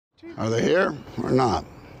Are they here or not?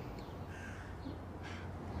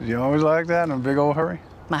 Did you always like that in a big old hurry?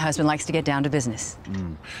 My husband likes to get down to business.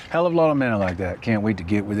 Hell of a lot of men are like that. Can't wait to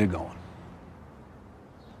get where they're going.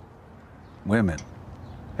 Women,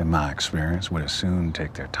 in my experience, would as soon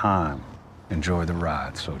take their time, enjoy the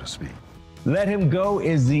ride, so to speak. Let Him Go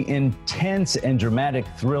is the intense and dramatic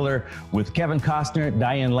thriller with Kevin Costner,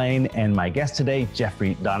 Diane Lane, and my guest today,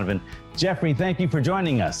 Jeffrey Donovan. Jeffrey, thank you for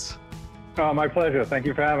joining us. Oh, my pleasure. Thank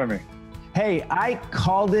you for having me. Hey, I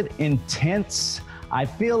called it intense. I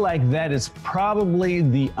feel like that is probably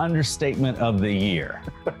the understatement of the year.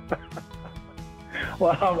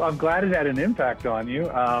 Well, I'm glad it had an impact on you.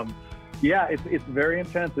 Yeah, it's very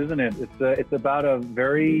intense, isn't it? It's about a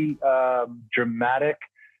very dramatic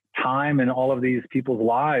time in all of these people's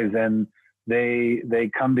lives, and they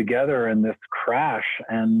come together in this crash,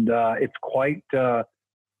 and it's quite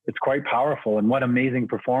powerful. And what amazing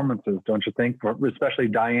performances, don't you think? Especially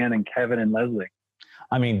Diane and Kevin and Leslie.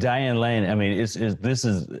 I mean, Diane Lane. I mean, this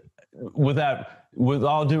is with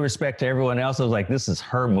all due respect to everyone else, I was like, this is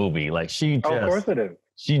her movie. Like she just, of course it is.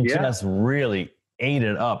 She just really ate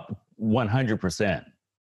it up 100%.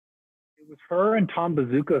 It was her and Tom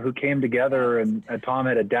Bazooka who came together, and Tom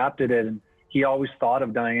had adapted it, and he always thought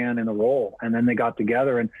of Diane in the role, and then they got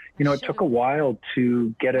together, and it took a while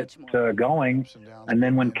to get it going, and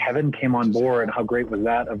then when Kevin came on board, how great was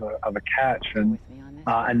that of a catch, and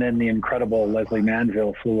then the incredible Leslie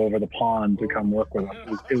Manville flew over the pond to come work with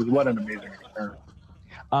us. It was what an amazing experience.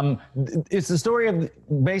 It's the story of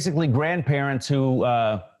basically grandparents who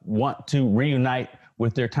want to reunite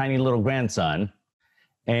with their tiny little grandson,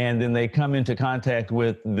 and then they come into contact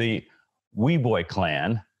with the Wee Boy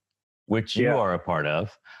clan, which you are a part of.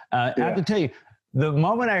 I have to tell you, the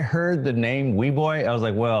moment I heard the name Wee Boy, I was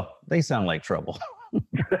like, well, they sound like trouble.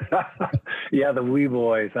 Yeah, the Wee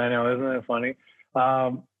Boys. I know, isn't it funny?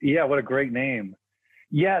 Yeah, what a great name.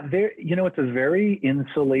 Yeah, it's a very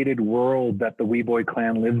insulated world that the Wee Boy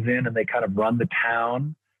clan lives in, and they kind of run the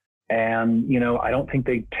town. And, I don't think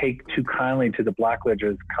they take too kindly to the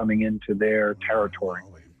Blackledges coming into their territory.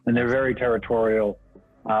 And they're very territorial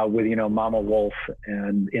with, Mama Wolf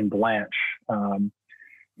and in Blanche.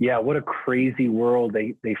 Yeah, what a crazy world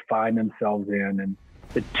they find themselves in. And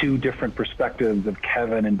the two different perspectives of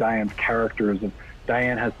Kevin and Diane's characters. And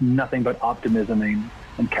Diane has nothing but optimism,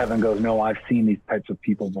 and Kevin goes, no, I've seen these types of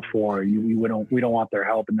people before. We don't want their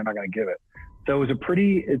help, and they're not going to give it. So it's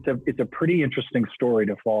a pretty interesting story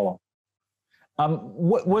to follow.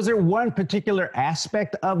 Was there one particular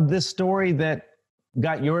aspect of this story that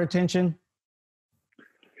got your attention?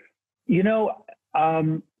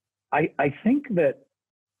 I think that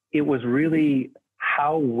it was really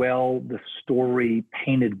how well the story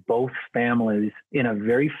painted both families in a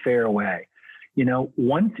very fair way.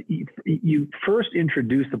 Once you first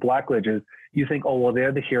introduce the Blackledges, you think, oh, well,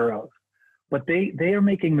 they're the heroes. But they are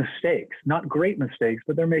making mistakes, not great mistakes,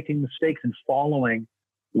 but they're making mistakes in following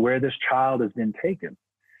where this child has been taken.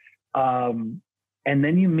 And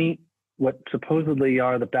then you meet what supposedly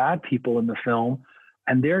are the bad people in the film,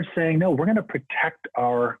 and they're saying, no, we're going to protect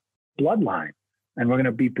our bloodline, and we're going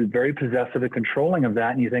to be very possessive and controlling of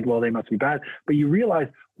that. And you think, well, they must be bad. But you realize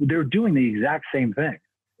they're doing the exact same thing.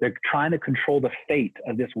 They're trying to control the fate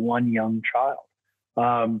of this one young child.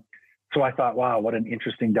 So I thought, wow, what an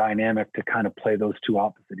interesting dynamic to kind of play those two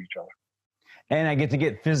opposite each other. And I get to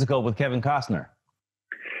get physical with Kevin Costner.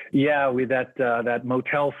 Yeah, with that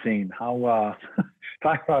motel scene. How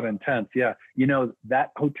talk about intense. Yeah,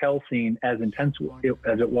 that hotel scene, as intense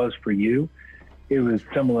as it was for you, it was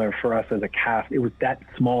similar for us as a cast. It was that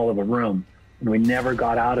small of a room, and we never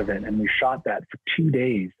got out of it. And we shot that for 2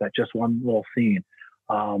 days. That just one little scene.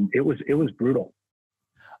 It was brutal.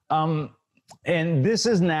 And this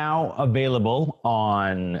is now available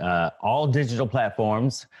on all digital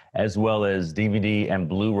platforms, as well as DVD and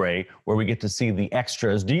Blu-ray, where we get to see the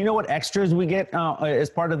extras. Do you know what extras we get as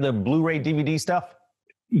part of the Blu-ray DVD stuff?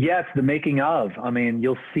 Yes, the making of. I mean,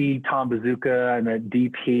 you'll see Tom Bazooka and the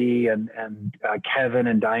DP and Kevin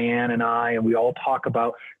and Diane and I, and we all talk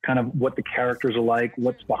about kind of what the characters are like,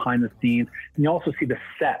 what's behind the scenes. And you also see the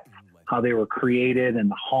sets, how they were created,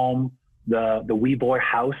 and the home. The Wee Boy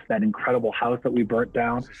house, that incredible house that we burnt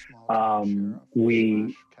down,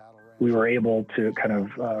 we were able to kind of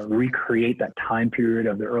recreate that time period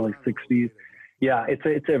of the early 60s. Yeah,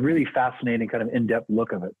 it's a really fascinating kind of in-depth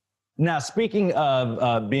look of it. Now, speaking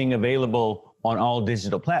of being available on all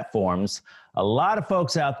digital platforms, a lot of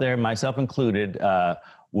folks out there, myself included,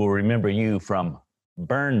 will remember you from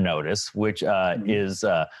Burn Notice, which is,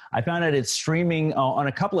 I found out it's streaming on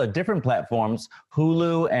a couple of different platforms,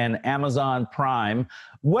 Hulu and Amazon Prime.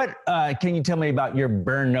 What can you tell me about your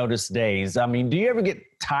Burn Notice days? I mean, do you ever get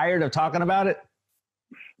tired of talking about it?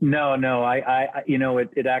 No, I you know,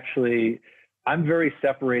 it actually, I'm very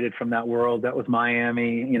separated from that world. That was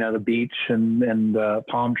Miami, you know, the beach and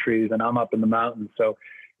palm trees, and I'm up in the mountains. So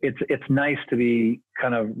it's nice to be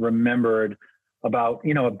kind of remembered about,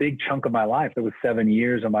 you know, a big chunk of my life. There was 7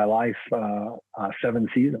 years of my life, 7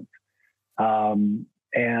 seasons.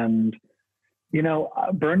 And, you know,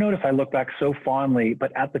 Burn Notice, I look back so fondly,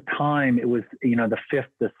 but at the time it was, you know, the 5th,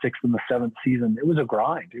 the 6th, and the 7th season, it was a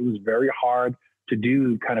grind. It was very hard to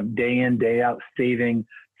do, kind of day in, day out, saving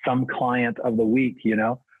some client of the week, you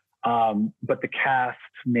know. But the cast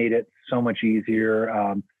made it so much easier.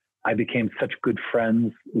 I became such good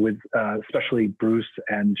friends with, especially Bruce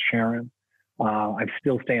and Sharon. I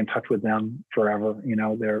still stay in touch with them forever. You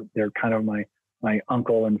know, they're kind of my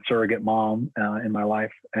uncle and surrogate mom in my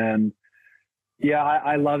life. And yeah,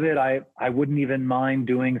 I love it. I wouldn't even mind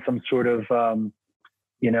doing some sort of,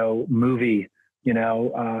 you know, movie, you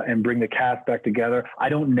know, and bring the cast back together. I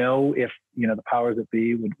don't know if, you know, the powers that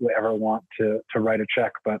be would ever want to write a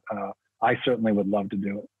check, but I certainly would love to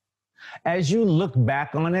do it. As you look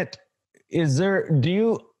back on it, do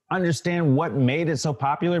you understand what made it so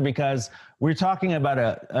popular? Because we're talking about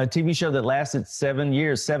a TV show that lasted 7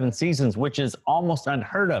 years, 7 seasons, which is almost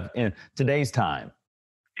unheard of in today's time.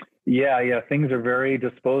 Yeah. Things are very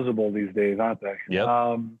disposable these days, aren't they? Yep.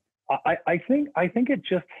 I think it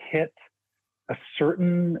just hit a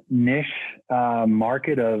certain niche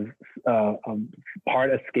market of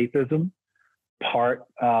part escapism, part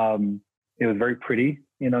it was very pretty,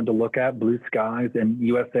 you know, to look at, blue skies, and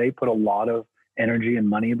USA put a lot of energy and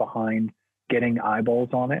money behind getting eyeballs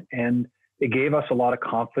on it, and it gave us a lot of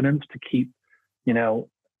confidence to keep, you know,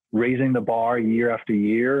 raising the bar year after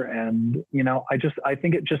year. And you know, I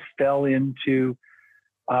think it just fell into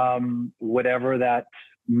whatever that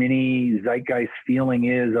mini zeitgeist feeling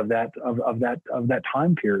is of that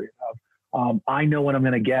time period. I know what I'm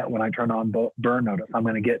going to get when I turn on Burn Notice. I'm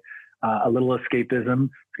going to get a little escapism.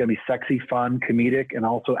 It's going to be sexy, fun, comedic, and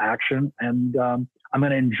also action. And I'm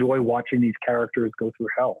going to enjoy watching these characters go through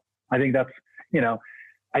hell. I think that's, you know,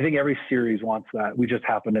 I think every series wants that. We just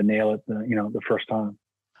happen to nail it, the first time.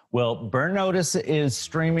 Well, Burn Notice is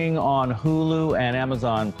streaming on Hulu and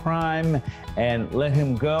Amazon Prime, and Let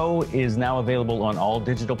Him Go is now available on all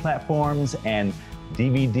digital platforms and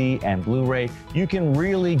DVD and Blu-ray. You can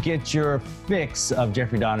really get your fix of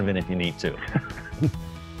Jeffrey Donovan if you need to.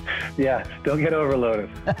 Yeah, don't get overloaded.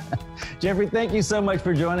 Jeffrey, thank you so much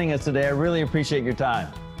for joining us today. I really appreciate your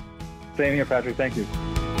time. Same here, Patrick. Thank you.